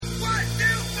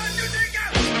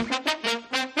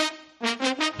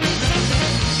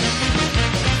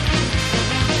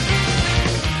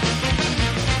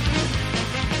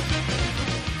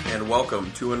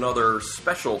to another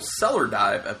special Cellar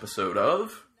Dive episode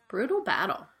of Brutal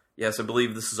Battle. Yes, I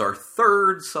believe this is our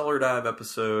third Cellar Dive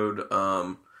episode.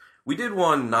 We did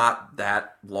one not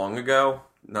that long ago,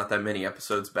 not that many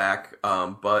episodes back,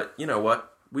 but you know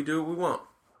what? We do what we want.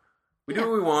 We do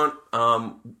what we want.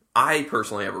 I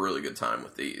personally have a really good time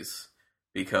with these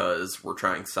because we're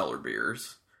trying cellar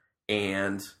beers,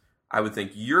 and I would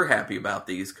think you're happy about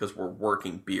these because we're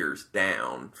working beers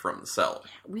down from the cellar.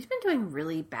 We've been doing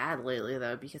really bad lately,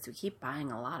 though, because we keep buying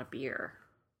a lot of beer.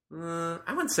 I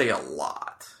wouldn't say a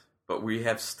lot, but we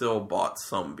have still bought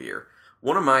some beer.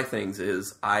 One of my things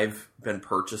is I've been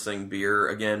purchasing beer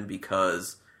again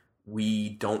because we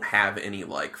don't have any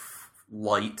like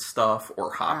light stuff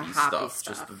or hoppy stuff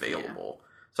just available. Yeah.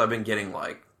 So I've been getting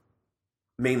like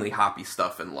mainly hoppy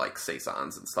stuff and like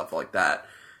saisons and stuff like that.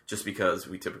 Just because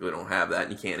we typically don't have that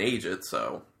and you can't age it,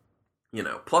 so, you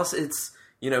know. Plus, it's,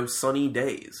 you know, sunny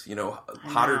days, you know,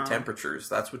 hotter temperatures.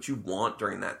 That's what you want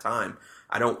during that time.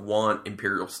 I don't want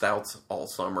imperial stouts all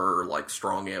summer or, like,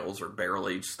 strong ales or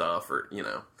barrel-aged stuff or, you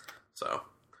know, so.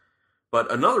 But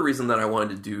another reason that I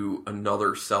wanted to do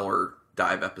another Cellar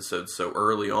Dive episode so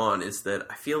early on is that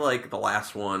I feel like the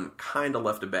last one kind of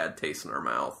left a bad taste in our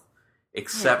mouth,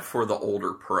 except for the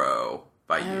Older Pro.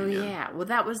 Union. Yeah. Well,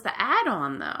 that was the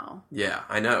add-on, though. Yeah,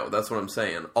 I know. That's what I'm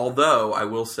saying. Although, I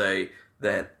will say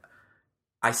that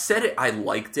I said it, I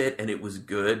liked it, and it was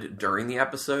good during the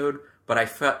episode, but I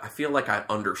feel like I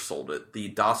undersold it. The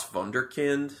Das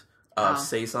Wunderkind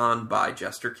Saison by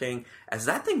Jester King, as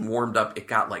that thing warmed up, it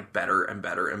got like better and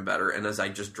better and better, and as I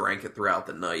just drank it throughout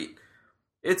the night,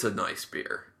 it's a nice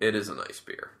beer. It is a nice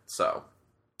beer. So,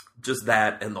 just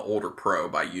that and the Older Pro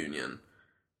by Union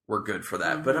were good for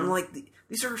that. Mm-hmm. But I'm like,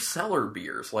 these are cellar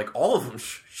beers. Like, all of them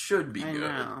should be good.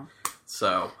 Know.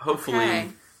 So,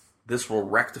 hopefully, this will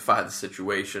rectify the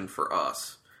situation for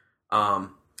us.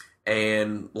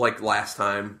 And like last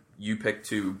time, you picked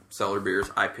 2 cellar beers,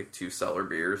 I picked 2 cellar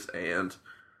beers, and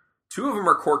 2 of them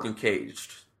are cork and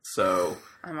caged. So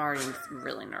I'm already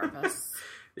really nervous.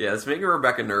 Yeah, it's making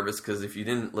Rebecca nervous because if you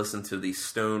didn't listen to the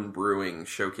Stone Brewing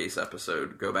Showcase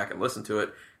episode, go back and listen to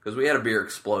it. Because we had a beer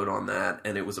explode on that,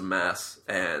 and it was a mess.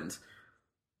 And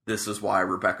this is why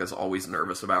Rebecca's always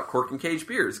nervous about cork and cage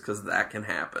beers, because that can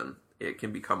happen. It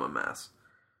can become a mess.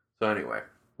 So anyway,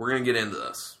 we're going to get into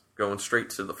this. Going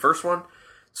straight to the first one.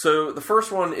 So the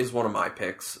first one is one of my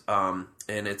picks, and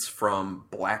it's from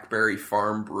Blackberry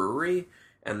Farm Brewery,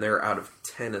 and they're out of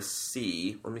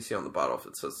Tennessee. Let me see on the bottle if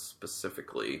it says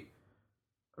specifically.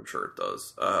 I'm sure it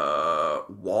does.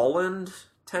 Walland,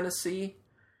 Tennessee.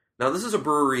 Now, this is a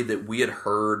brewery that we had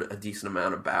heard a decent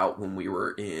amount about when we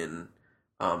were in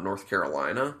North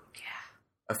Carolina. Yeah.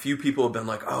 A few people have been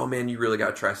like, oh, man, you really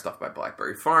got to try stuff by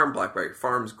Blackberry Farm. Blackberry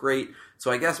Farm's great.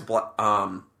 So I guess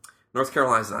North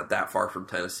Carolina's not that far from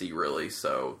Tennessee, really,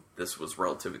 so this was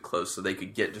relatively close, so they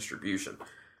could get distribution.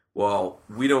 Well,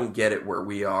 we don't get it where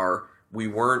we are. We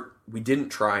didn't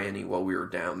try any while we were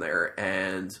down there,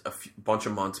 and a bunch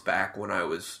of months back when I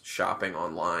was shopping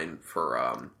online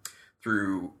for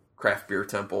through Craft Beer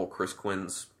Temple, Chris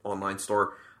Quinn's online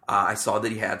store, I saw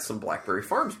that he had some Blackberry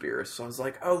Farms beers. So I was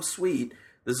like, oh, sweet.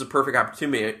 This is a perfect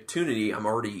opportunity. I'm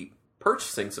already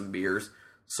purchasing some beers,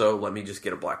 so let me just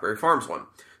get a Blackberry Farms one.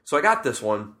 So I got this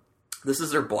one. This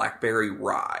is their Blackberry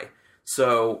Rye.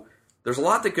 So there's a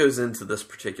lot that goes into this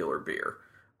particular beer.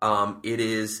 It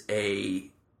is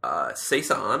a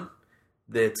saison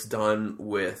that's done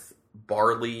with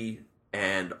barley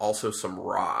and also some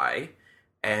rye.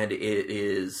 And it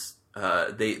is,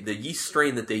 the yeast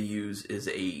strain that they use is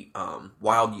a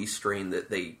wild yeast strain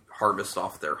that they harvest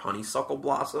off their honeysuckle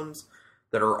blossoms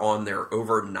that are on their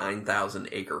over 9,000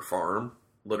 acre farm.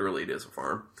 Literally, it is a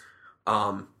farm.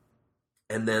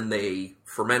 And then they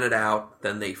ferment it out.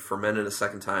 Then they ferment it a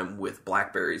second time with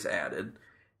blackberries added.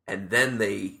 And then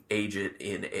they age it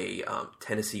in a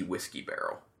Tennessee whiskey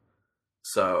barrel.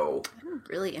 So I'm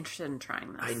really interested in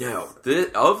trying this. I know.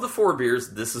 Of the 4 beers,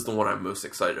 this is the one I'm most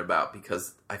excited about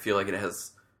because I feel like it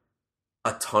has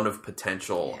a ton of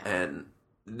potential and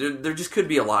there just could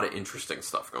be a lot of interesting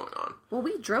stuff going on. Well,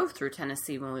 we drove through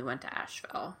Tennessee when we went to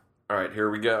Asheville. All right, here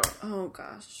we go. Oh,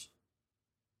 gosh.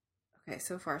 Okay,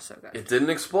 so far so good. It didn't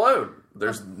explode.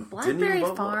 There's Blackberry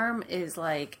Farm is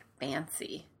like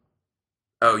fancy.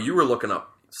 Oh, you were looking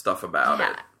up stuff about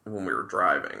it when we were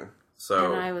driving.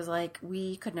 So, and I was like,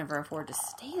 we could never afford to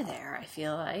stay there, I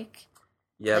feel like.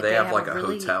 Yeah, like they have like a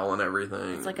really, hotel and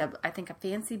everything. It's like I think a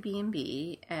fancy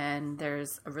B&B, and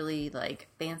there's a really like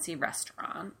fancy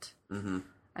restaurant. Mm-hmm.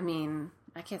 I mean,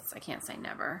 I can't say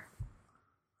never.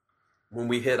 When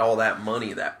we hit all that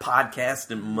money, that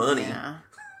podcasting money. Yeah.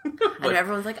 I know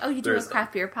everyone's like, "Oh, you do a there's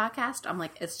craft beer podcast?" I'm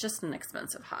like, "It's just an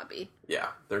expensive hobby." Yeah,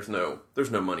 there's no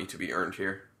money to be earned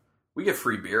here. We get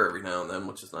free beer every now and then,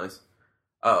 which is nice.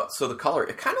 So the color,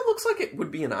 it kind of looks like it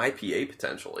would be an IPA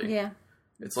potentially. Yeah.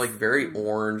 It's like very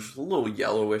orange, a little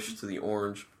yellowish to the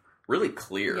orange, really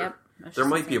clear. Yep. There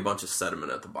might be a bunch of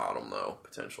sediment at the bottom though,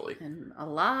 potentially. And a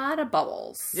lot of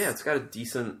bubbles. Yeah, it's got a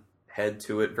decent head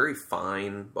to it, very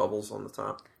fine bubbles on the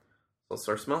top. Let's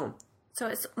start smelling. So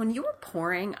it's when you were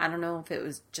pouring, I don't know if it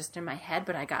was just in my head,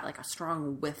 but I got like a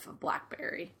strong whiff of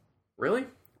blackberry. Really?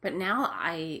 But now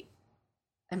I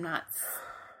am not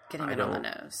getting it on the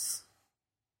nose.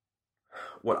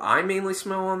 What I mainly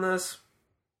smell on this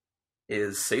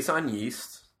is Saison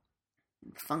yeast.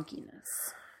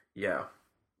 Funkiness. Yeah.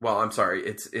 Well, I'm sorry.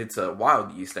 It's a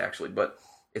wild yeast actually, but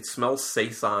it smells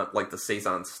Saison, like the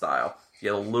Saison style. You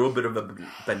get a little bit of a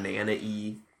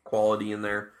banana-y quality in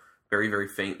there. Very, very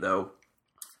faint though,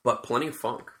 but plenty of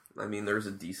funk. I mean, there's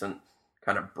a decent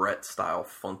kind of Brett style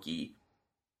funky,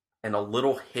 and a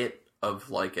little hit of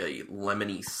like a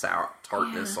lemony sour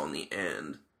tartness on the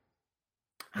end.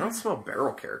 I don't smell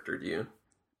barrel character, do you?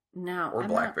 No. Or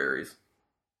blackberries.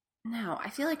 No, I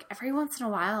feel like every once in a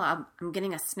while I'm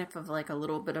getting a sniff of like a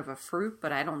little bit of a fruit,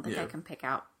 but I don't think I can pick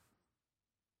out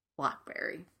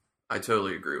blackberry. I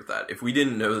totally agree with that. If we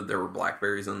didn't know that there were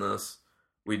blackberries in this,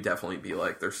 we'd definitely be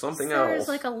like, there's something else. There's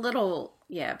like a little,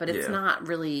 but it's not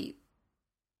really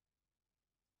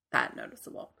that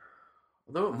noticeable.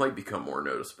 Although it might become more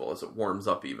noticeable as it warms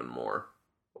up even more.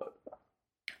 But...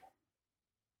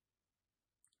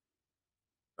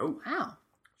 Oh. Wow.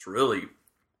 It's really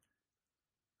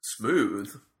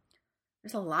smooth.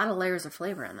 There's a lot of layers of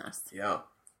flavor in this. Yeah.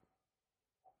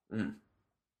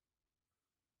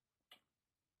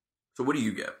 So what do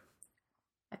you get?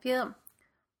 I feel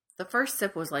the first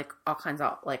sip was like all kinds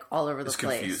of, like all over the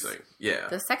place. It's confusing. Yeah.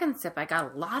 The second sip, I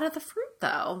got a lot of the fruit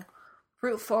though.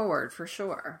 Fruit forward for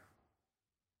sure.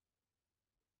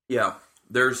 Yeah.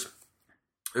 There's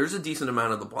a decent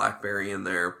amount of the blackberry in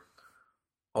there.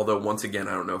 Although, once again,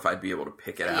 I don't know if I'd be able to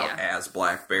pick it out as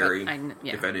blackberry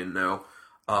if I didn't know.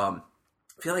 I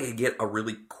feel like I get a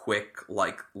really quick,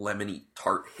 like, lemony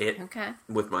tart hit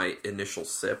with my initial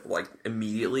sip, like,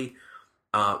 immediately.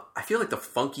 I feel like the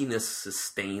funkiness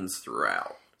sustains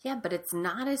throughout. Yeah, but it's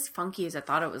not as funky as I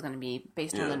thought it was going to be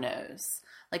based on the nose.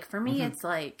 Like, for me, it's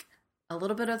like a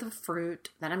little bit of the fruit,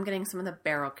 then I'm getting some of the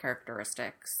barrel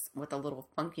characteristics with a little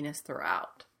funkiness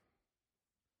throughout.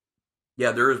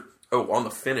 Yeah, there is... Oh, on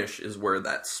the finish is where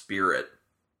that spirit,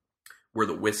 where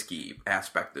the whiskey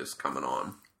aspect is coming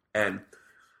on. And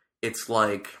it's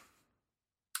like,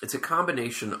 it's a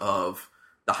combination of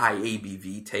the high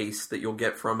ABV taste that you'll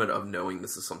get from it, of knowing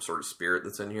this is some sort of spirit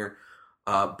that's in here.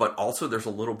 But also there's a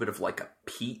little bit of like a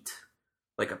peatiness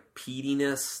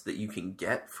that you can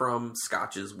get from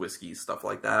scotches, whiskeys, stuff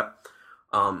like that.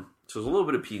 So there's a little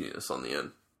bit of peatiness on the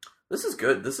end. This is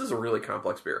good. This is a really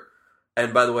complex beer.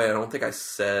 And by the way, I don't think I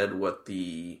said what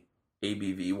the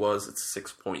ABV was. It's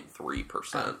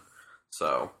 6.3%.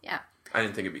 So yeah, I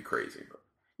didn't think it'd be crazy. But.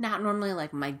 Not normally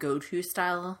like my go-to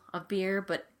style of beer,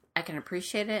 but I can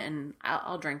appreciate it and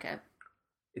I'll drink it.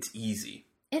 It's easy.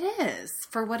 It is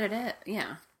for what it is.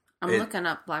 Yeah, I'm looking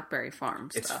up Blackberry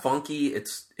Farm stuff. It's funky.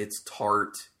 It's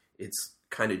tart. It's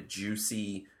kind of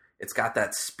juicy. It's got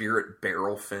that spirit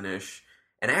barrel finish.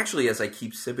 And actually, as I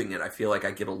keep sipping it, I feel like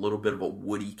I get a little bit of a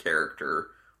woody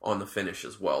character on the finish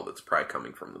as well that's probably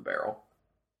coming from the barrel.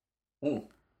 Ooh.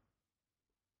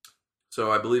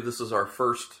 So I believe this is our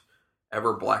first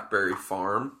ever Blackberry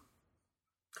Farm.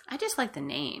 I just like the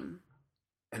name.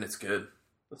 And it's good.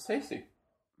 It's tasty.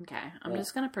 Okay, I'm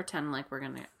just going to pretend like we're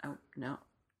going to... Oh, no.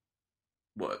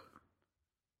 What?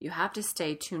 You have to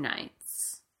stay 2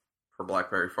 nights. For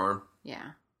Blackberry Farm?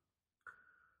 Yeah.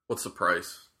 What's the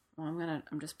price? Well,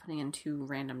 I'm just putting in 2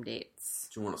 random dates.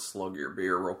 Do you want to slug your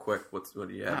beer real quick? What do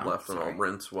you have left? And I'll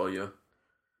rinse while you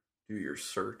do your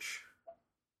search.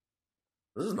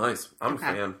 This is nice. I'm a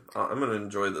fan. I'm going to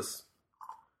enjoy this.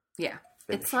 Yeah.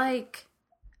 Finish. It's like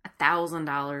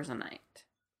 $1,000 a night.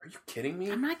 Are you kidding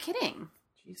me? I'm not kidding.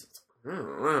 Jesus.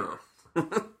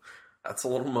 That's a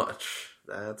little much.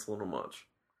 That's a little much.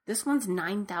 This one's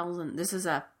 $9,000. This is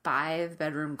a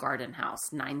 5-bedroom garden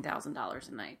house. $9,000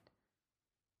 a night.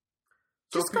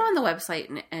 So just go on the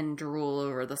website and drool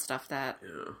over the stuff that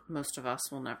most of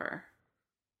us will never.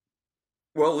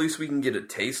 Well, at least we can get a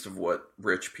taste of what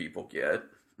rich people get.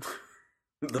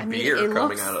 Beer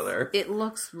coming out of there. It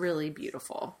looks really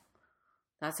beautiful.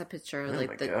 That's a picture of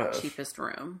the cheapest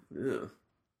room. Yeah,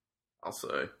 I'll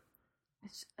say.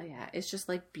 It's just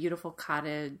like beautiful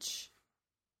cottage.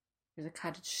 There's a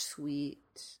cottage suite.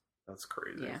 That's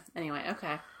crazy. Yeah. Anyway,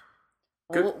 okay.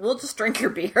 We'll just drink your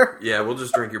beer. Yeah, we'll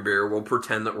just drink your beer. We'll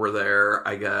pretend that we're there,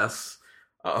 I guess.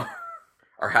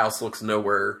 Our house looks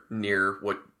nowhere near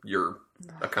what your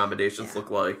accommodations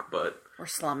look like, but... We're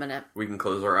slumming it. We can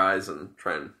close our eyes and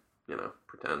try and,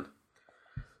 pretend.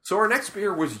 So our next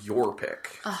beer was your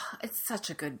pick. Oh, it's such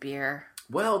a good beer.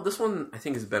 Well, this one, I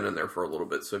think, has been in there for a little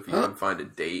bit, so if you can find a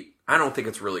date, I don't think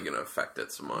it's really going to affect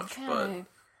it so much, but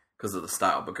because of the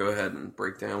style. But go ahead and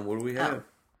break down, what do we have?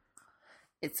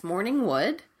 It's Morning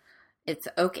Wood. It's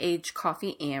Oak Age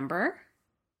Coffee Amber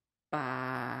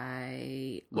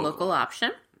by Local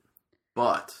Option.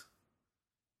 But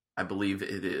I believe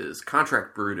it is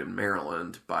contract brewed in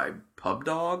Maryland by Pub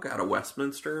Dog out of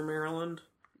Westminster, Maryland.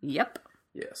 Yep.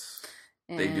 Yes.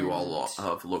 They do all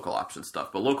of Local Option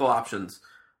stuff, but Local Option's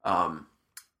out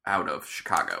of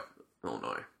Chicago,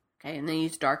 Illinois. Okay, and they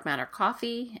use Dark Matter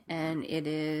coffee, and it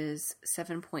is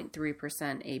 7.3%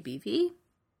 ABV. Is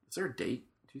there a date?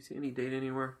 Do you see any date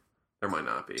anywhere? There might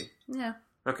not be. Yeah.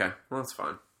 Okay, well, that's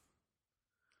fine.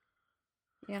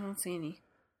 Yeah, I don't see any.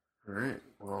 All right,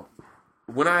 well,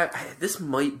 this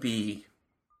might be,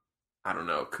 I don't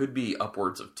know, could be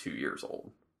upwards of 2 years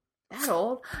old. That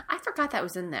old? I forgot that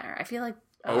was in there. I feel like...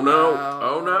 Oh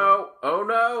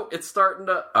no, it's starting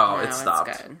to... Oh, no, it stopped.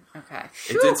 It's good. Okay.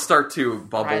 It did start to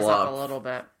bubble Rise up a little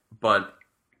bit. But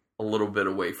a little bit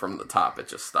away from the top, it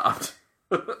just stopped.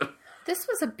 This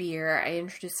was a beer I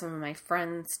introduced some of my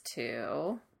friends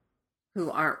to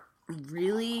who aren't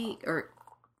really... or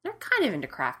they're kind of into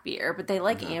craft beer, but they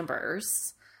like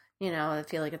ambers. I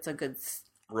feel like it's a good...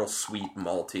 Real sweet,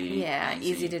 malty. Yeah,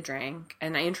 easy to drink.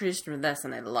 And I introduced them to this,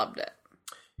 and they loved it.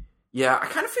 Yeah, I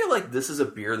kind of feel like this is a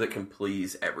beer that can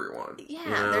please everyone.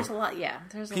 Yeah, there's a lot. Yeah,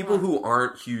 there's people who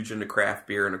aren't huge into craft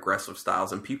beer and aggressive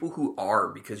styles, and people who are,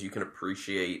 because you can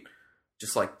appreciate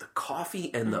just like the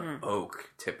coffee and the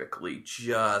oak typically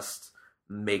just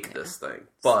make this thing.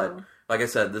 But like I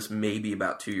said, this may be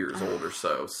about 2 years old or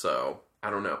so. So I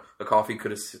don't know. The coffee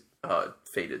could have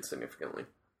faded significantly.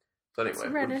 So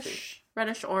anyway, it's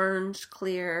reddish orange,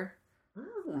 clear.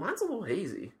 Oh, mine's a little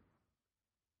hazy.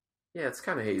 Yeah, it's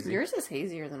kind of hazy. Yours is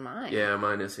hazier than mine. Yeah,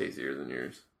 mine is hazier than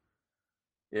yours.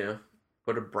 Yeah,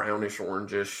 but a brownish,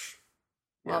 orangish.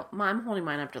 Yeah. Well, I'm holding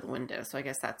mine up to the window, so I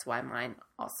guess that's why mine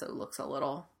also looks a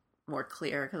little more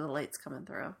clear because the light's coming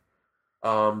through.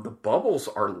 The bubbles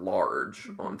are large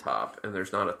on top, and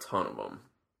there's not a ton of them.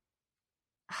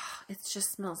 It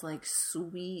just smells like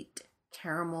sweet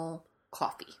caramel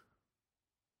coffee.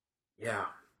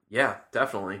 Yeah,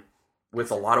 definitely.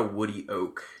 With a lot of woody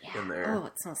oak in there. Oh,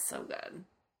 it smells so good.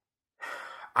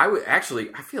 I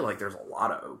feel like there's a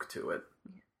lot of oak to it.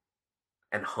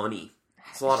 And honey.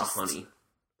 It's a lot of honey.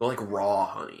 But like raw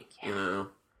honey,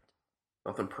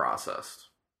 Nothing processed.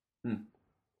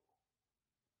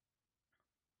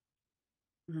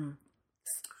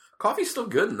 Coffee's still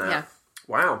good in that. Yeah.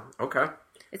 Wow, okay.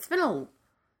 It's been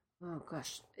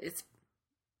it's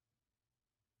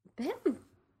been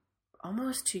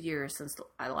almost 2 years since the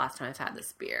last time I've had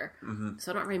this beer.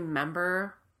 So I don't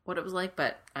remember what it was like,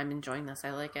 but I'm enjoying this.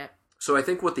 I like it. So I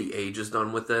think what the age has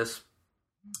done with this,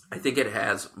 I think it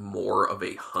has more of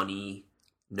a honey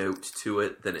note to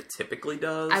it than it typically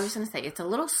does. I was going to say, it's a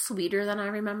little sweeter than I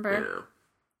remember.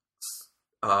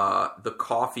 The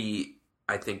coffee,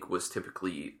 I think, was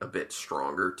typically a bit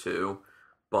stronger too.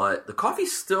 But the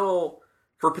coffee's still...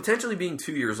 For potentially being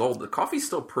 2 years old, the coffee's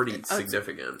still pretty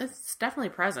significant. It's definitely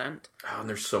present. Oh, and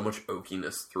there's so much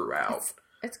oakiness throughout.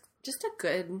 It's just a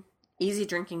good, easy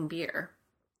drinking beer.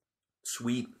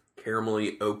 Sweet,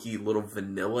 caramelly, oaky, little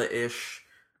vanilla-ish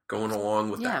going along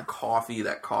with that coffee.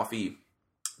 That coffee,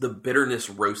 the bitterness,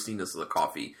 roastiness of the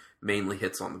coffee mainly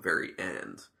hits on the very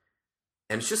end.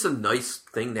 And it's just a nice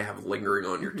thing to have lingering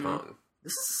on your tongue.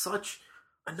 This is such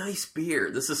a nice beer.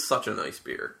 This is such a nice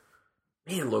beer.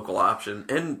 Man, Local Option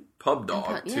and Pub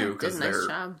Dog too, because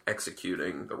they're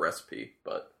executing the recipe.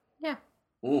 But yeah,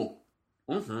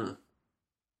 nice.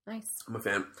 I'm a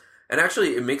fan, and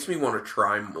actually, it makes me want to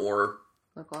try more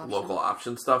Local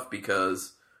Option stuff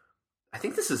because I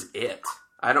think this is it.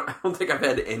 I don't think I've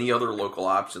had any other Local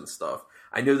Option stuff.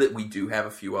 I know that we do have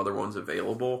a few other ones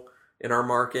available in our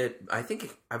market. I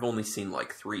think I've only seen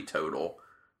like 3 total,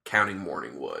 counting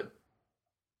Morning Wood.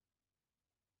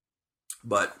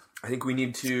 But I think we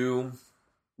need to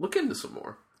look into some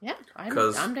more. Yeah,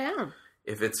 I'm down.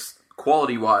 If it's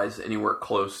quality-wise anywhere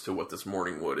close to what this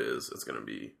Morning Wood is, it's going to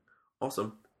be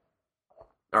awesome.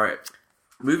 All right,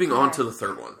 moving on to the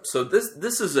third one. So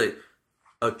this is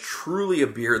a truly a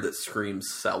beer that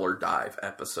screams cellar dive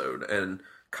episode, and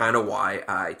kind of why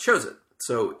I chose it.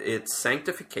 So it's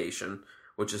Sanctification,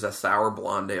 which is a sour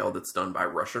blonde ale that's done by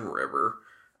Russian River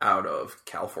out of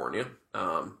California.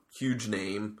 Huge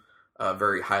name,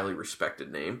 very highly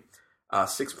respected name.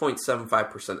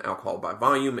 6.75% alcohol by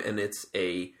volume, and it's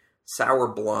a sour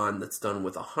blonde that's done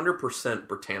with 100%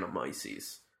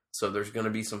 Brettanomyces. So there's going to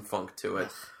be some funk to it.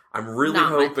 I'm really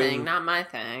hoping... Not my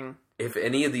thing. If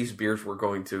any of these beers were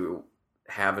going to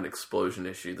have an explosion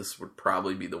issue, this would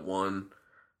probably be the one.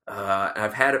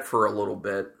 I've had it for a little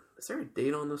bit. Is there a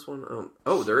date on this one?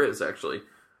 Oh, there is, actually.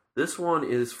 This one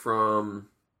is from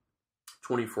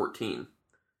 2014.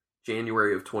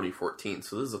 January of 2014.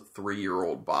 So this is a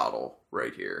 3-year-old bottle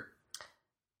right here.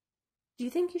 Do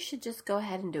you think you should just go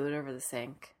ahead and do it over the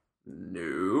sink?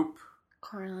 Nope.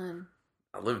 Carlin.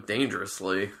 I live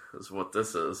dangerously, is what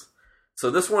this is. So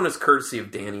this one is courtesy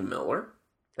of Danny Miller.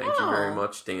 Thank you very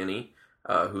much, Danny,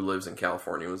 who lives in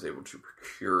California, was able to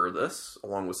procure this,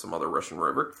 along with some other Russian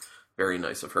River. Very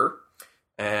nice of her.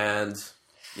 And,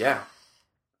 yeah,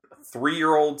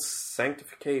 3-year-old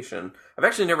Sanctification. I've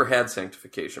actually never had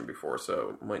Sanctification before,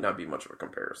 so it might not be much of a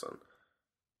comparison.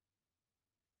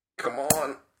 Come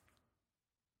on.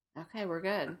 Okay, we're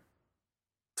good.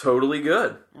 Totally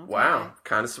good. Okay. Wow.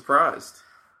 Kind of surprised.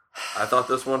 I thought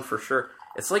this one for sure.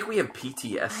 It's like we have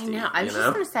PTSD. I know. I was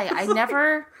just going to say, I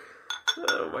never...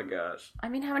 Oh my gosh. I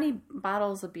mean, how many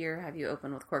bottles of beer have you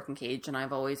opened with cork and cage? And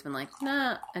I've always been like,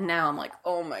 nah. And now I'm like,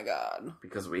 oh my god.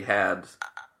 Because we had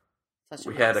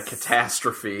a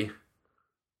catastrophe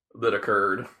that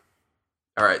occurred.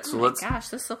 All right, so let's... Gosh,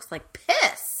 this looks like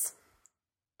piss.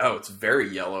 Oh, it's very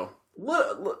yellow.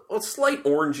 A slight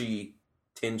orangey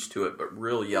tinge to it, but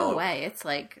real yellow. No way. It's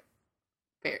like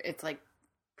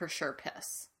for sure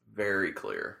piss. Very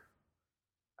clear.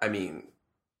 I mean,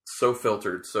 so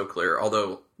filtered, so clear.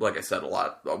 Although, like I said, a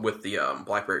lot with the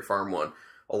Blackberry Farm one,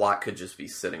 a lot could just be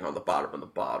sitting on the bottom of the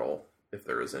bottle if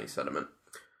there is any sediment.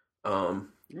 A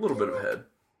little bit of head,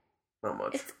 not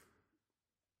much.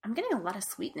 I'm getting a lot of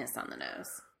sweetness on the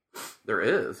nose. There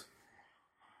is.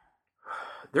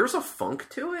 There's a funk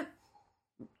to it,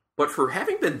 but for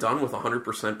having been done with 100%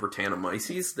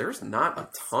 Brettanomyces, there's not a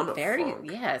ton of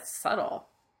funk. Yeah, it's subtle.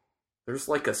 There's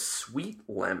like a sweet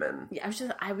lemon. Yeah,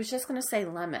 I was just gonna say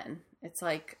lemon. It's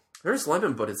like there's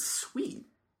lemon, but it's sweet.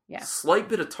 Yeah, slight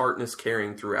bit of tartness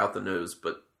carrying throughout the nose,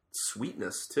 but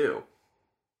sweetness too.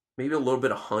 Maybe a little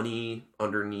bit of honey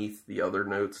underneath the other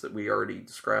notes that we already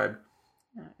described.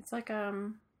 Yeah, it's like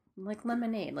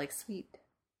lemonade, like sweet.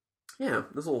 Yeah,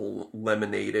 there's a little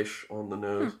lemonade-ish on the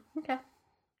nose. Okay.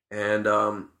 And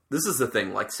this is the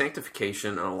thing, like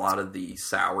Sanctification and a lot of the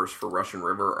sours for Russian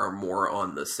River are more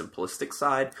on the simplistic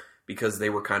side because they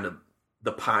were kind of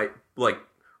the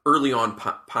early on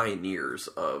pioneers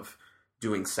of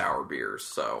doing sour beers.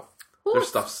 So their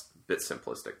stuff's a bit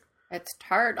simplistic. It's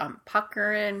tart. I'm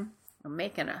puckering. I'm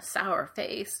making a sour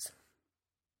face.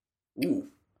 Ooh,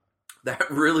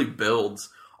 that really builds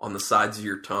on the sides of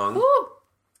your tongue. Ooh.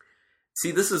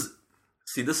 See, this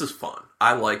is fun.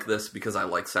 I like this because I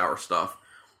like sour stuff.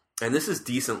 And this is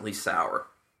decently sour.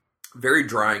 Very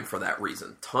drying for that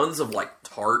reason. Tons of like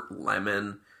tart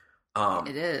lemon.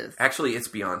 It is. Actually, it's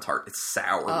beyond tart. It's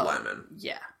sour lemon.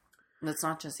 Yeah. It's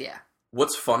not just, yeah.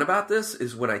 What's fun about this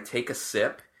is when I take a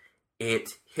sip, it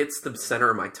hits the center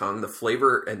of my tongue. The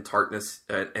flavor and tartness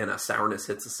and a sourness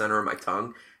hits the center of my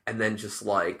tongue. And then just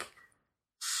like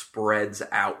spreads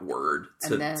outward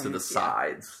to the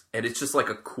sides. And it's just like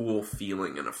a cool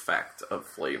feeling and effect of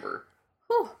flavor.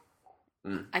 Whew.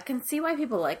 I can see why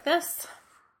people like this.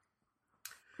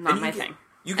 Not my thing.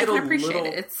 I can appreciate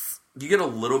it. You get a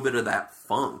little bit of that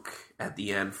funk at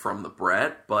the end from the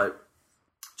Brett, but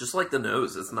just like the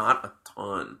nose, it's not a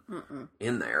ton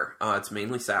in there. It's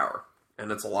mainly sour,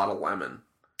 and it's a lot of lemon.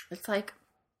 It's like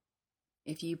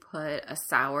if you put a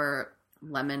sour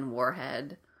lemon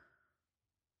warhead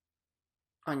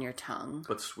on your tongue.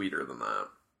 But sweeter than that.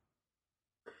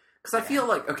 Because I feel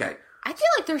like, okay. I feel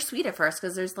like they're sweet at first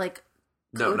because there's like...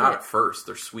 No, not at first.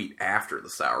 They're sweet after the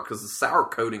sour because the sour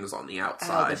coating is on the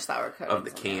outside of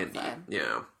the candy.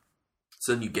 Yeah.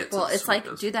 So then you get to the it's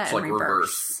sweetness. Like, do that it's in like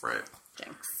reverse. Right.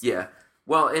 Jinx. Yeah.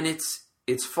 Well, and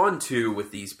it's fun too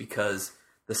with these because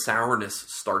the sourness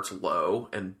starts low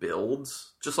and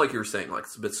builds. Just like you were saying, like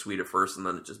it's a bit sweet at first and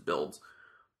then it just builds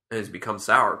and it's become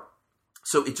sour.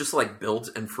 So it just like builds,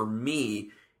 and for me,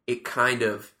 it kind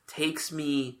of takes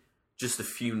me just a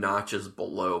few notches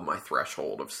below my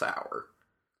threshold of sour,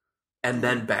 and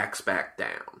then backs back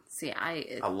down. See,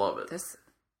 I love it.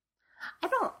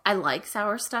 I like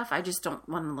sour stuff. I just don't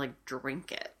want to like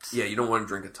drink it. Yeah, you don't want to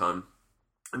drink a ton.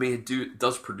 I mean, it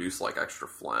does produce like extra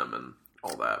phlegm and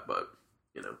all that, but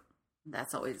you know,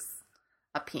 that's always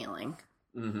appealing.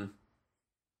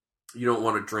 Mm-hmm. You don't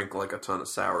want to drink like a ton of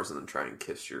sours and then try and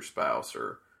kiss your spouse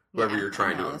or whoever you're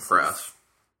trying to impress.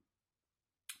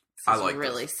 I like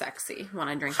really sexy. When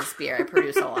I drink this beer, I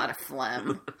produce a lot of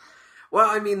phlegm. Well,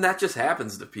 I mean, that just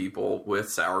happens to people with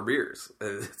sour beers.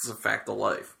 It's a fact of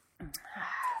life.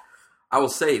 I will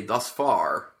say, thus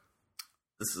far,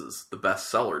 this is the best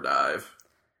cellar dive.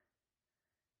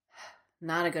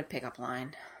 Not a good pickup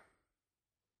line.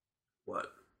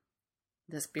 What?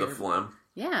 This beer. The phlegm?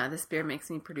 Yeah, this beer makes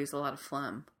me produce a lot of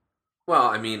phlegm. Well,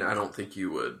 I mean, I don't think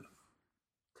you would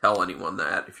tell anyone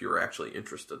that if you were actually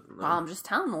interested in them. Well, I'm just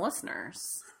telling the listeners.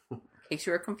 In case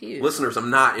you were confused. Listeners, I'm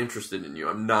not interested in you.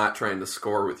 I'm not trying to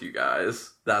score with you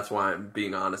guys. That's why I'm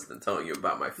being honest and telling you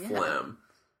about my phlegm.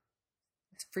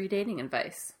 It's free dating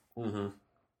advice. Mm-hmm.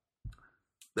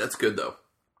 That's good, though.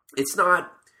 It's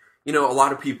not... You know, a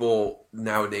lot of people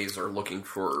nowadays are looking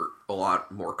for a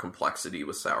lot more complexity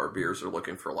with sour beers. They're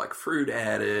looking for, like, fruit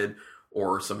added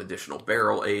or some additional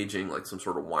barrel aging, like some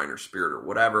sort of wine or spirit or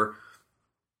whatever.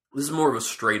 This is more of a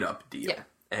straight-up deal. Yeah.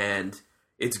 And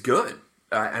it's good.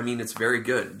 I mean, it's very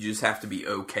good. You just have to be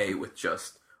okay with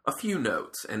just a few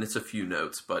notes. And it's a few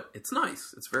notes, but it's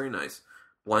nice. It's very nice.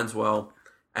 Blends well.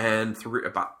 And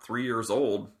about 3 years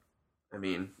old, I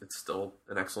mean, it's still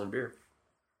an excellent beer.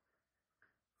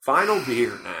 Final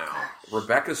beer now.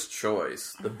 Rebecca's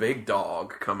Choice. The big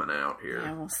dog coming out here.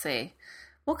 Yeah, we'll see.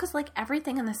 Well, because, like,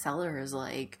 everything in the cellar is,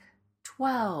 like,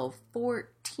 12,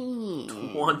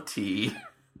 14. 20.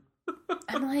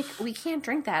 And, like, we can't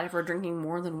drink that if we're drinking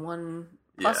more than one,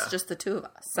 plus just the two of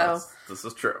us. So this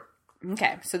is true.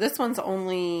 Okay, so this one's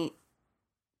only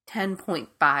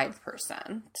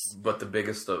 10.5%. But the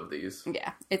biggest of these.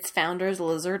 Yeah. It's Founder's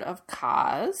Lizard of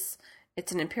Kaz.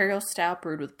 It's an imperial stout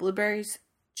brewed with blueberries,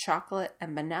 chocolate,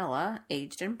 and vanilla,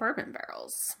 aged in bourbon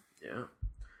barrels. Yeah.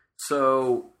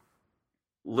 So,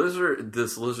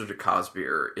 this Lizard of Kaz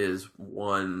beer is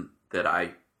one that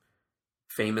I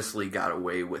famously got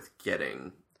away with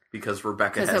getting because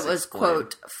Rebecca has Because it was,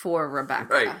 quote, for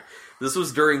Rebecca. Right. This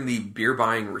was during the beer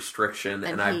buying restriction,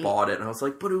 and I bought it, and I was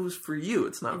like, but it was for you.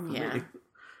 It's not for me.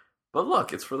 But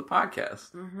look, it's for the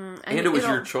podcast. Mm-hmm. And it was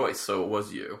your choice, so it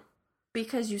was you.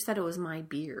 Because you said it was my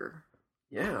beer.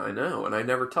 Yeah, I know, and I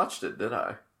never touched it, did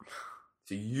I?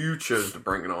 So you chose to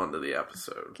bring it on to the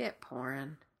episode. Get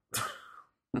pouring.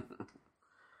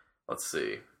 Let's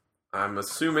see. I'm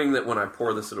assuming that when I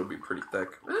pour this, it'll be pretty thick.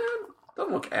 It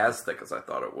doesn't look as thick as I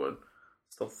thought it would.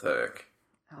 Still thick.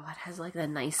 Oh, it has like the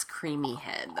nice creamy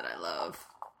head that I love.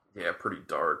 Yeah, pretty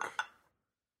dark.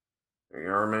 There you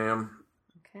are, ma'am.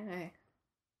 Okay.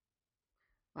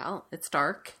 Well, it's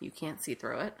dark. You can't see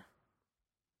through it.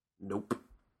 Nope.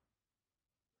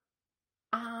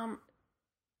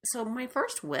 So my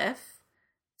first whiff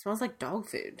smells like dog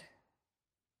food.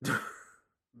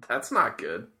 That's not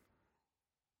good.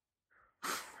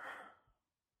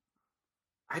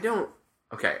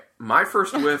 Okay, my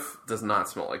first whiff does not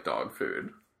smell like dog food.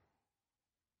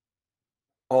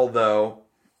 Although,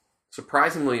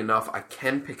 surprisingly enough, I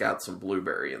can pick out some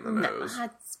blueberry in the nose.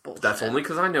 That's bullshit. That's only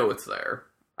because I know it's there.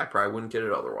 I probably wouldn't get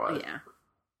it otherwise. Yeah.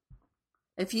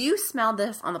 If you smelled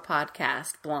this on the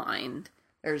podcast blind,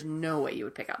 there's no way you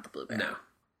would pick out the blueberry. No.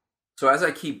 So as I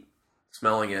keep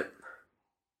smelling it,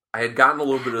 I had gotten a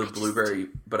little bit of the blueberry,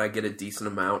 but I get a decent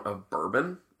amount of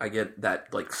bourbon. I get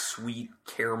that, like, sweet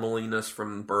carameliness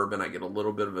from bourbon. I get a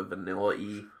little bit of a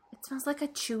vanilla-y. It smells like a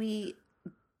chewy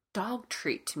dog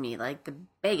treat to me, like the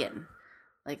bacon.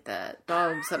 Like the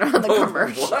dogs that are on the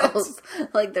commercials.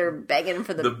 Like they're begging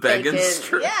for the bacon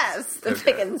strips? Yes, the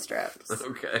bacon strips.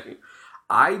 Okay.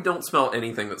 I don't smell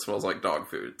anything that smells like dog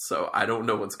food, so I don't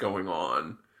know what's going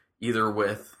on, either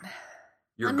with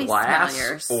your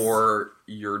glass or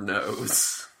your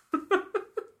nose.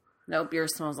 Nope,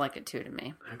 yours smells like it too to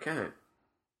me. Okay.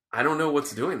 I don't know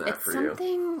what's doing that for you. It's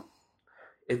something...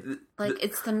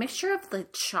 it's the mixture of the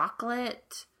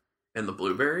chocolate... And the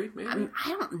blueberry, maybe? I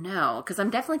don't know, because I'm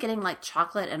definitely getting, like,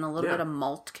 chocolate and a little bit of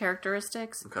malt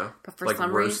characteristics. Okay. But for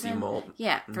some reason... malt.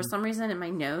 Yeah, for some reason in my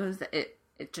nose,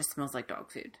 it just smells like dog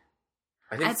food.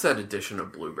 I think it's that addition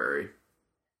of blueberry.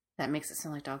 That makes it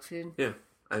smell like dog food? Yeah.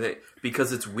 I think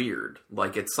because it's weird.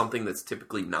 Like, it's something that's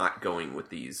typically not going with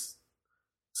these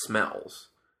smells.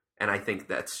 And I think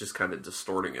that's just kind of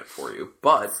distorting it for you.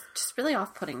 But... It's just really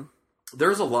off-putting.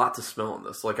 There's a lot to smell in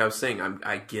this. Like I was saying,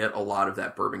 I get a lot of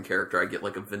that bourbon character. I get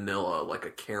like a vanilla, like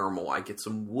a caramel. I get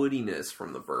some woodiness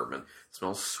from the bourbon. It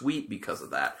smells sweet because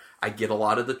of that. I get a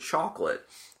lot of the chocolate.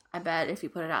 I bet if you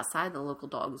put it outside, the local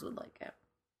dogs would like it.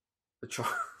 The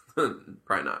chocolate,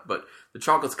 probably not, but the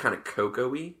chocolate's kind of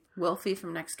cocoa-y. Wilfie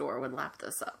from next door would lap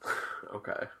this up.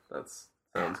 Okay,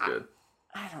 sounds good.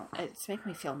 I don't. It's making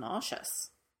me feel nauseous.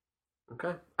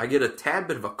 Okay. I get a tad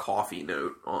bit of a coffee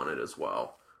note on it as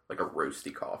well. Like a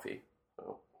roasty coffee.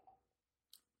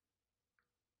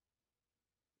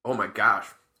 Oh my gosh.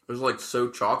 It was like so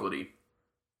chocolatey.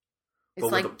 It's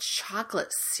like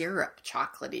chocolate syrup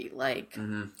chocolatey. Like,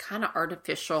 kind of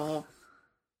artificial.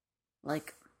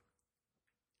 Like,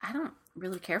 I don't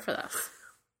really care for this.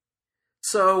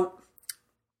 So,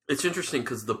 it's interesting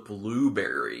because the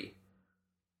blueberry...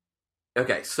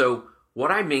 Okay, so what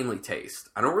I mainly taste...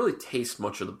 I don't really taste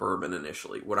much of the bourbon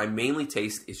initially. What I mainly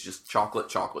taste is just chocolate,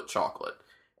 chocolate, chocolate.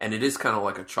 And it is kind of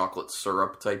like a chocolate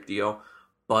syrup type deal.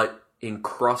 But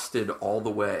encrusted all the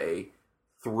way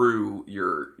through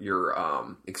your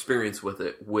experience with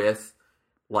it with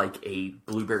like a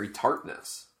blueberry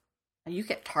tartness. You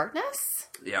get tartness?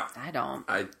 Yeah. I don't.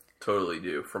 I totally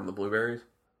do. From the blueberries.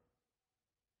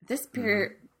 This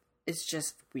beer is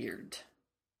just weird.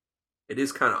 It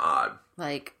is kind of odd.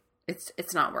 Like,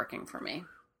 it's not working for me.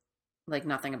 Like,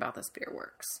 nothing about this beer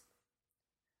works.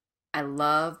 I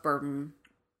love bourbon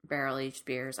barrel-aged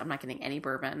beers. I'm not getting any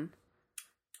bourbon.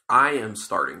 I am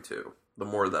starting to, the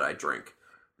more that I drink.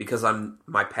 Because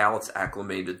my palate's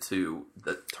acclimated to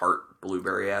the tart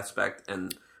blueberry aspect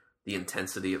and the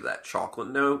intensity of that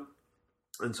chocolate note.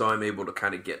 And so I'm able to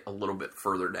kind of get a little bit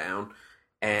further down.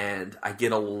 And I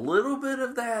get a little bit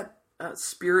of that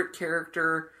spirit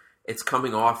character. It's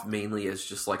coming off mainly as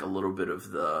just like a little bit of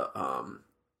the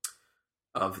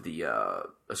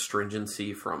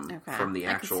astringency from the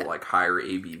actual like higher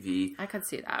ABV. I could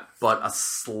see that. But a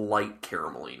slight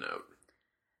caramelly note.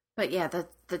 But yeah,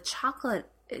 the chocolate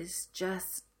is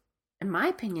just, in my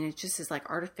opinion, it just is like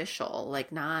artificial.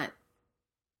 Like not,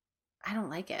 I don't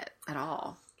like it at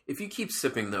all. If you keep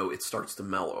sipping though, it starts to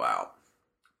mellow out.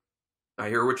 I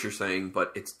hear what you're saying,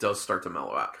 but it does start to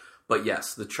mellow out. But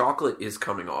yes, the chocolate is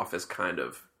coming off as kind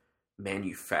of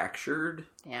manufactured.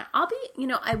 Yeah,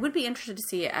 I would be interested to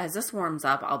see, as this warms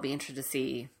up, I'll be interested to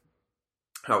see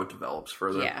how it develops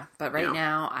further. Yeah, but right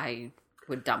now, I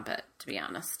would dump it, to be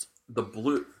honest. The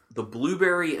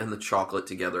blueberry and the chocolate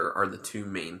together are the two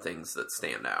main things that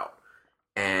stand out.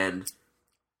 And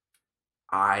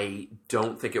I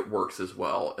don't think it works as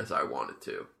well as I want it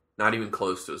to. Not even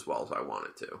close to as well as I want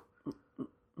it to.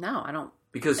 No, I don't.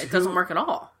 Because it doesn't work at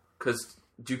all. Because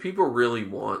do people really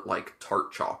want, like,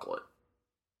 tart chocolate?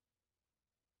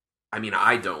 I mean,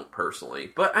 I don't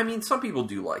personally. But, I mean, some people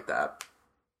do like that.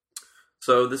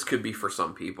 So, this could be for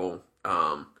some people.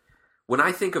 When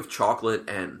I think of chocolate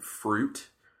and fruit,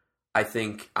 I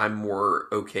think I'm more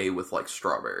okay with, like,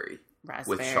 strawberry.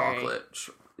 Raspberry. With chocolate.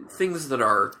 Things that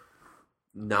are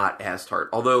not as tart.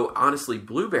 Although, honestly,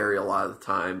 blueberry a lot of the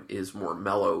time is more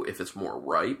mellow if it's more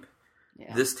ripe.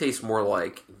 Yeah. This tastes more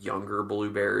like younger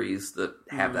blueberries that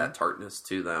have that tartness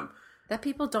to them. That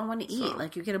people don't want to eat. So,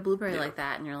 like, you get a blueberry like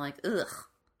that, and you're like, ugh.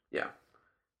 Yeah.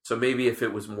 So maybe if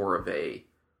it was more of a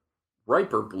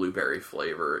riper blueberry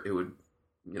flavor, it would,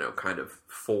 kind of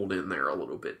fold in there a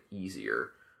little bit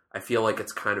easier. I feel like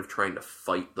it's kind of trying to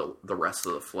fight the rest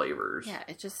of the flavors. Yeah,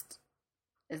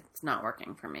 it's not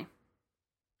working for me.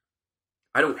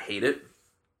 I don't hate it.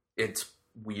 It's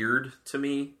weird to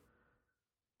me.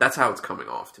 That's how it's coming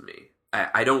off to me.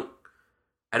 I don't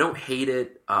hate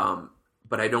it,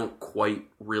 but I don't quite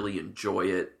really enjoy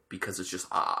it because it's just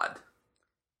odd.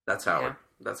 That's how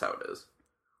it is.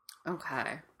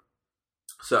 Okay.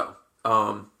 So,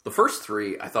 the first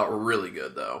three I thought were really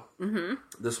good though. Mm-hmm.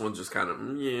 This one's just kind of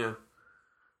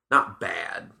not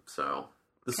bad. So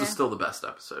this is still the best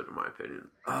episode in my opinion.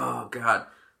 Oh god,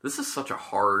 this is such a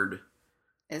hard.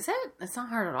 Is it? It's not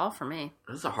hard at all for me.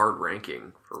 This is a hard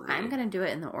ranking for me. I'm going to do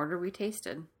it in the order we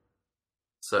tasted.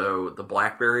 So, the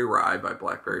Blackberry Rye by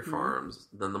Blackberry Farms,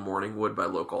 then the Morningwood by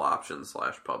Local Options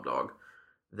 / Pub Dog,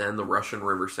 then the Russian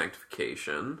River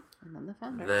Sanctification, and then the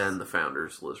Founders. Then the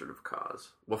Founders Lizard of Kaz.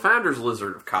 Well, Founders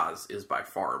Lizard of Kaz is by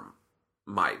far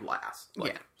my last.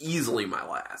 Easily my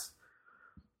last.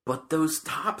 But those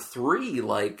top three,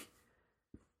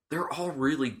 they're all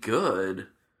really good.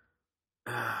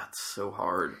 It's so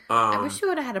hard. I wish you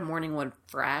would have had a Morningwood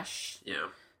Fresh. Yeah.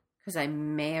 Because I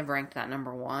may have ranked that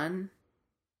number one.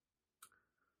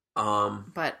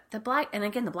 But the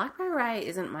Blackberry Rye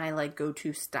isn't my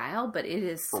go-to style, but it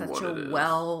is such a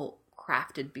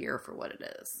well-crafted beer for what it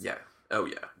is. Yeah. Oh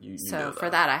yeah. You know that. For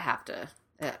that I have to.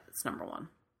 It's number one.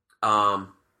 I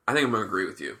think I'm gonna agree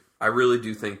with you. I really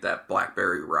do think that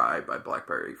Blackberry Rye by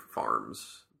Blackberry Farm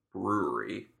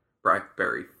Brewery.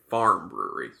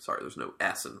 Sorry, there's no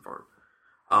S in farm.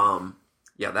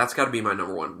 That's got to be my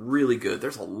number one. Really good.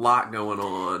 There's a lot going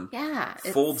on. Yeah.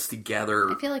 Folds together.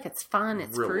 I feel like it's fun.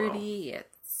 It's fruity. It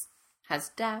has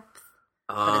depth.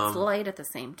 But it's light at the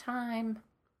same time.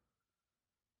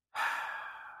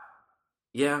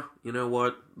 Yeah, you know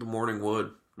what? The Morning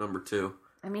Wood, number 2.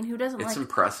 I mean, who doesn't It's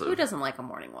impressive. Who doesn't like a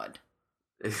Morning Wood?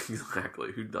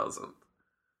 Exactly. Who doesn't?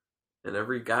 And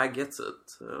every guy gets it,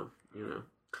 so, you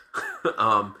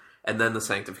know. And then the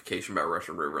Sanctification by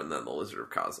Russian River, and then the Lizard of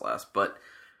Kaz last. But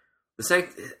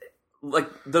like,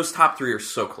 those top 3 are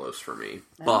so close for me.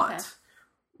 But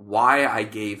why I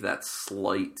gave that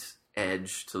slight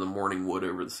edge to the Morning Wood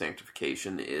over the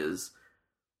Sanctification is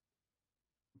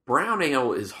brown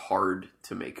ale is hard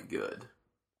to make good.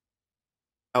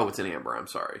 Oh, it's an amber, I'm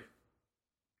sorry.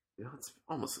 Yeah, it's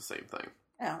almost the same thing.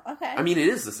 Oh, okay. I mean, it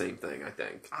is the same thing, I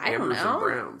think. I Ambers don't know. and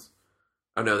browns.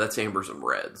 Oh, no, that's ambers and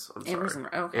reds. I'm sorry.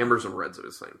 Ambers and reds are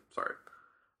the same. Sorry.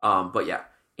 But yeah,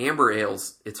 amber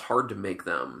ales, it's hard to make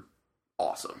them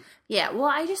awesome. Yeah, well,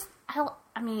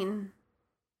 I mean,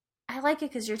 I like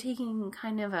it because you're taking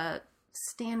kind of a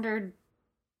standard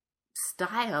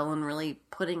style and really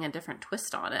putting a different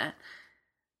twist on it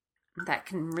that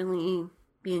can really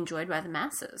be enjoyed by the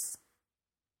masses.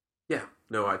 Yeah,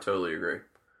 no, I totally agree.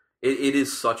 It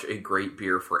is such a great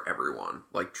beer for everyone,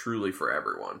 like truly for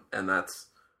everyone, and that's,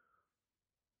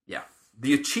 yeah,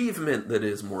 the achievement that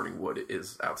is Morning Wood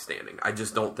is outstanding. I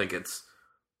just don't think it's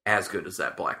as good as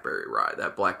that Blackberry Rye.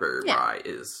 That Blackberry Rye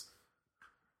is,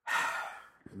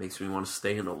 it makes me want to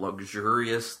stay in a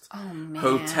luxurious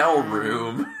hotel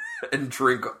room and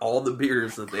drink all the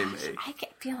beers that they make. I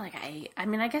feel like I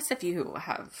mean, I guess if you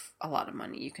have a lot of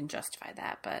money, you can justify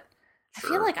that, but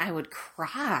sure. I feel like I would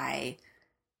cry.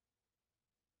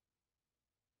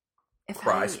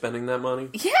 Spending that money?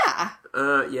 Yeah.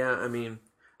 Yeah, I mean,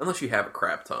 unless you have a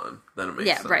crap ton, then it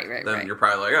makes sense. Right. Then you're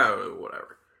probably like, oh,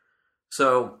 whatever.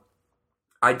 So,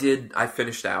 I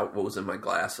finished out what was in my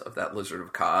glass of that Lizard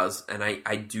of Kaz, and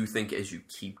I do think as you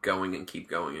keep going and keep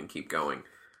going and keep going,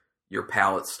 your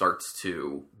palate starts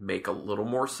to make a little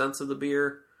more sense of the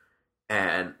beer.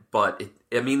 But it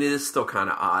is still kind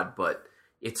of odd, but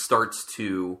it starts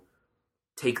to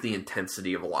take the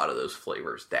intensity of a lot of those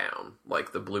flavors down.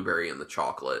 Like the blueberry and the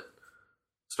chocolate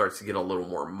starts to get a little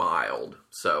more mild.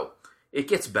 So it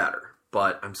gets better,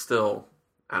 but I'm still,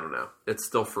 I don't know. It's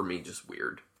still for me just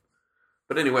weird.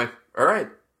 But anyway, all right.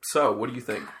 So what do you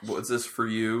think? Was this for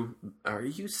you? Are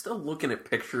you still looking at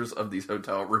pictures of these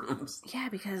hotel rooms? Yeah,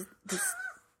 because this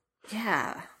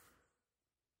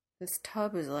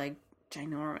tub is like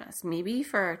ginormous. Maybe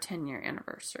for our 10-year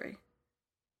anniversary.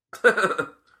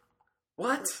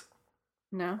 What?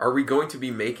 No. Are we going to be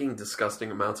making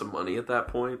disgusting amounts of money at that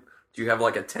point? Do you have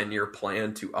like a 10-year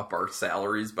plan to up our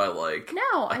salaries by like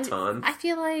a ton? I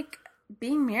feel like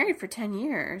being married for 10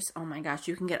 years, oh my gosh,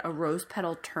 you can get a rose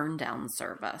petal turn down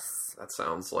service. That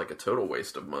sounds like a total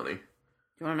waste of money.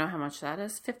 You want to know how much that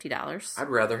is? $50. I'd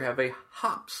rather have a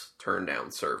hops turn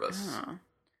down service.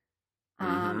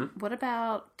 Oh. What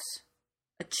about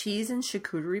a cheese and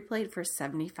charcuterie plate for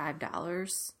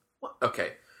 $75? What?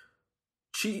 Okay.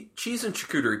 Cheese and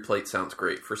charcuterie plate sounds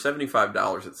great. For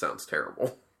 $75, it sounds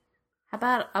terrible. How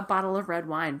about a bottle of red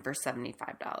wine for $75?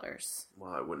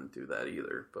 Well, I wouldn't do that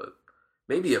either, but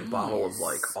maybe a bottle of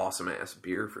like awesome ass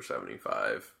beer for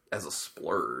 $75 as a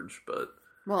splurge, but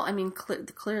well, I mean,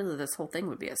 clearly this whole thing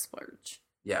would be a splurge.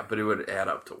 Yeah, but it would add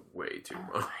up to way too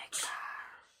much.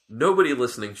 Nobody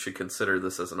listening should consider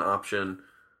this as an option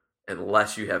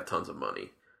unless you have tons of money.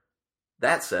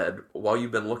 That said, while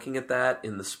you've been looking at that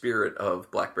in the spirit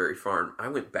of Blackberry Farm, I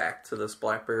went back to this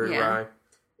Blackberry Rye.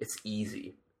 It's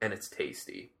easy, and it's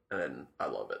tasty, and I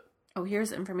love it. Oh,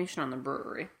 here's information on the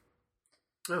brewery.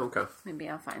 Oh, okay. Maybe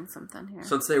I'll find something here.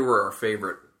 Since they were our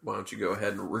favorite, why don't you go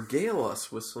ahead and regale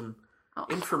us with some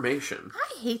information.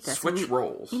 I hate this. Switch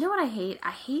roles. You know what I hate?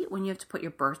 I hate when you have to put your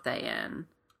birthday in.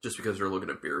 Just because you're looking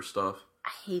at beer stuff?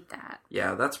 I hate that.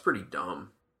 Yeah, that's pretty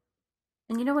dumb.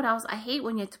 And you know what else? I hate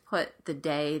when you have to put the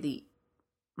day, the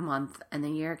month, and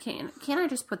the year. Can't I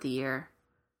just put the year?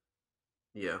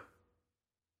 Yeah.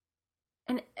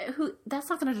 And that's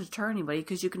not going to deter anybody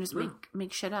because you can just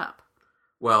make shit up.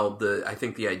 Well, I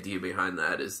think the idea behind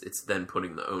that is it's then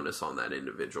putting the onus on that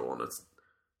individual, and it's,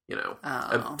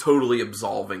 totally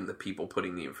absolving the people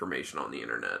putting the information on the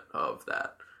internet of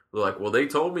that. They're like, well, they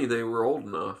told me they were old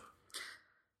enough.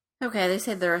 Okay, they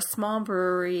say they're a small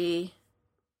brewery,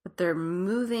 but they're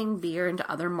moving beer into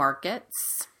other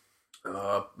markets.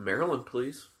 Maryland,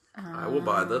 please. I will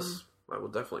buy this. I will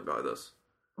definitely buy this.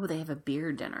 Oh, they have a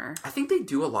beer dinner. I think they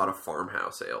do a lot of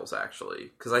farmhouse ales,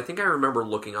 actually. Because I think I remember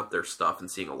looking up their stuff and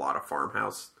seeing a lot of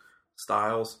farmhouse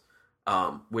styles,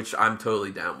 which I'm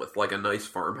totally down with. Like a nice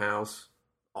farmhouse,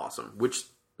 awesome. Which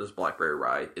this Blackberry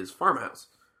Rye is farmhouse.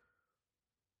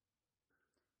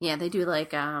 Yeah, they do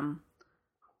like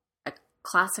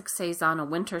classic Saison, a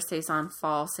winter Saison,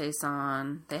 fall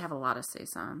Saison. They have a lot of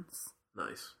Saisons.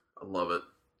 Nice. I love it.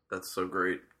 That's so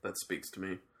great. That speaks to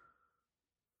me.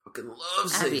 Fucking love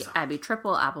Saison. Abbey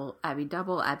Triple, Abbey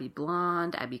Double, Abbey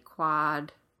Blonde, Abbey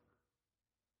Quad.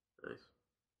 Nice.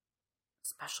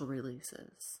 Special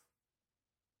releases.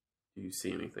 Do you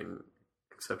see anything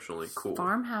exceptionally cool?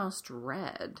 Farmhouse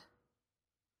Red.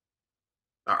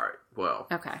 All right. Well.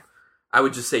 Okay. I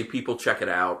would just say people check it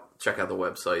out. Check out the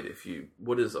website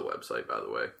what is the website, by the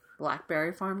way?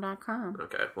 BlackberryFarm.com.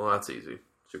 Okay. Well, that's easy.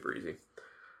 Super easy.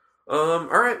 All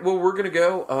right. Well, we're going to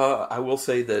go. I will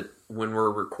say that when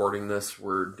we're recording this,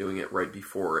 we're doing it right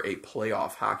before a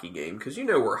playoff hockey game because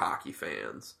we're hockey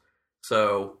fans.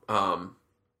 So,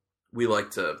 we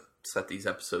like to set these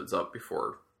episodes up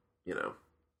before,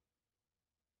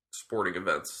 sporting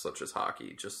events such as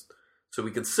hockey, just so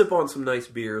we can sip on some nice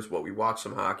beers while we watch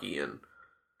some hockey. And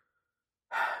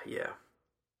yeah,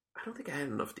 I don't think I had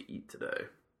enough to eat today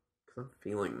because I'm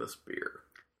feeling this beer.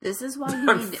 This is why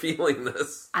I'm feeling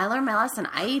this. I learned my lesson.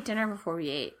 I ate dinner before we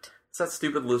ate. It's that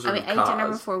stupid lizard. I ate dinner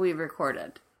before we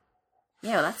recorded.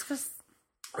 Yeah, that's because.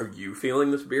 Are you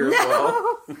feeling this beer as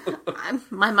well?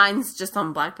 My mind's just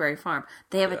on Blackberry Farm.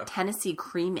 They have a Tennessee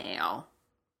cream ale.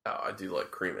 Oh, I do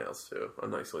like cream ales too. A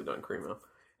nicely done cream ale.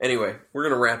 Anyway, we're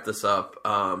going to wrap this up.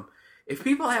 If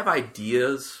people have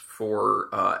ideas for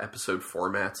episode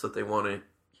formats that they want to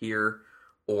hear,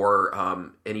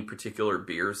 or any particular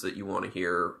beers that you want to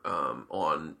hear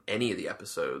on any of the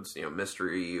episodes,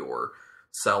 mystery or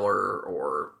cellar,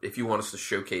 or if you want us to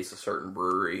showcase a certain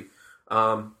brewery.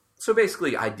 So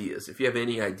basically ideas. If you have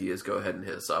any ideas, go ahead and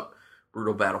hit us up.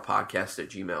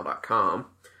 brutalbattlepodcast@gmail.com.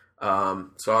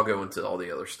 So I'll go into all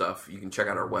the other stuff. You can check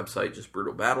out our website, just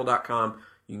brutalbattle.com.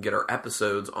 You can get our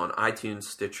episodes on iTunes,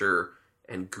 Stitcher,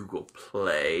 and Google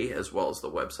Play, as well as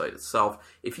the website itself.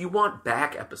 If you want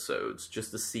back episodes,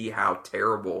 just to see how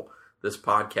terrible this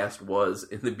podcast was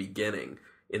in the beginning,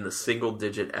 in the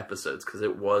single-digit episodes, because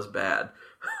it was bad,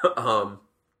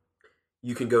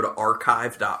 you can go to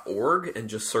archive.org and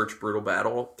just search Brutal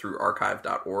Battle through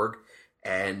archive.org,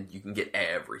 and you can get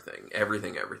everything.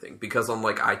 Because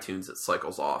unlike iTunes, it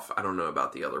cycles off. I don't know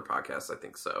about the other podcasts, I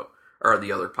think so. Or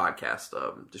the other podcast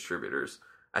distributors.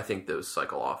 I think those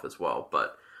cycle off as well.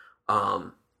 But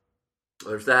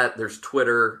there's that. There's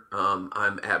Twitter.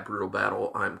 I'm at Brutal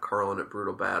Battle. I'm Carlin at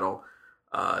Brutal Battle.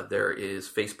 There is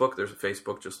Facebook. There's a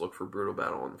Facebook. Just look for Brutal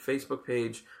Battle on the Facebook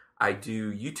page. I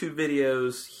do YouTube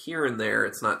videos here and there.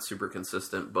 It's not super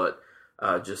consistent, but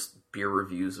just beer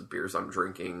reviews of beers I'm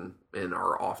drinking in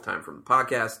our off time from the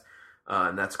podcast.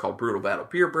 And that's called Brutal Battle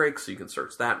Beer Break, so you can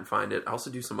search that and find it. I also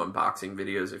do some unboxing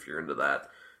videos if you're into that,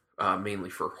 mainly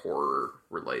for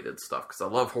horror-related stuff, because I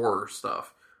love horror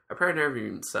stuff. I probably never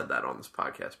even said that on this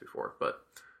podcast before, but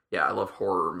yeah, I love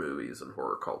horror movies and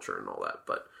horror culture and all that.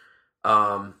 But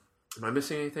am I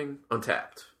missing anything?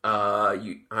 Untapped.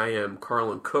 I am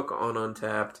Carlin Cook on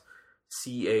Untapped,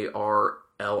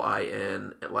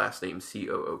 Carlin, last name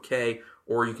Cook,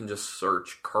 or you can just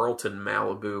search Carlton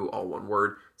Malibu, all one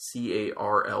word,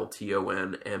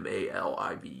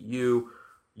 CarltonMalibu.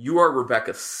 You are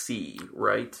Rebecca C,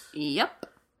 right? Yep.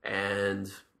 And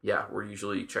yeah, we're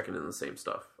usually checking in the same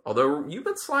stuff. Although you've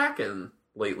been slacking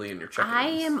lately in your check-ins. I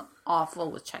am awful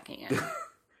with checking in.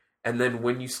 And then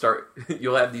when you start,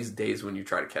 you'll have these days when you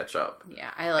try to catch up.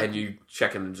 Yeah, and you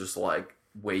check in just like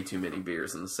way too many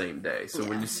beers in the same day. So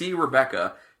when you see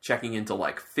Rebecca checking into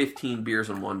like 15 beers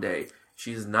in one day,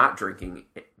 she's not drinking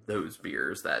those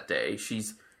beers that day.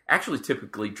 She's actually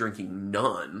typically drinking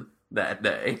none that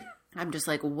day. I'm just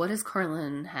like, what has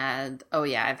Carlin had? Oh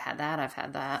yeah, I've had that.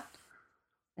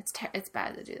 It's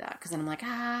bad to do that because then I'm like,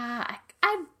 I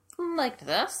liked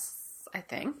this. I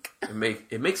think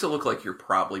it makes it look like you're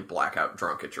probably blackout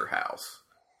drunk at your house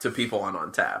to people on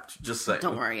Untapped. Just saying.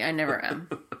 Don't worry, I never am.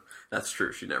 That's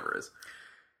true. She never is.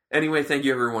 Anyway, thank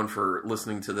you everyone for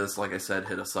listening to this. Like I said,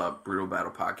 hit us up,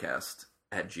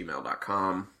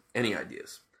 brutalbattlepodcast@gmail.com. Any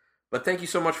ideas? But thank you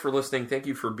so much for listening. Thank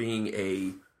you for being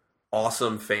a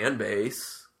awesome fan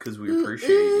base, because we appreciate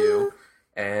you.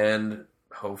 And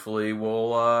hopefully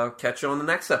we'll catch you on the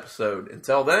next episode.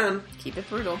 Until then, keep it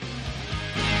brutal.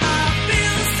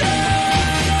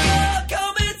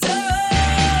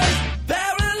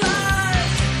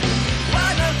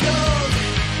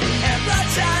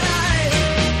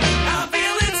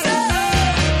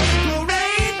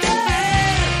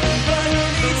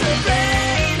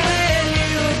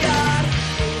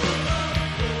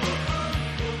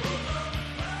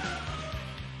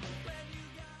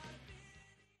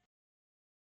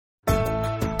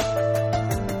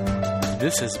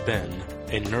 This has been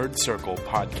a Nerd Circle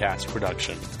podcast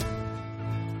production.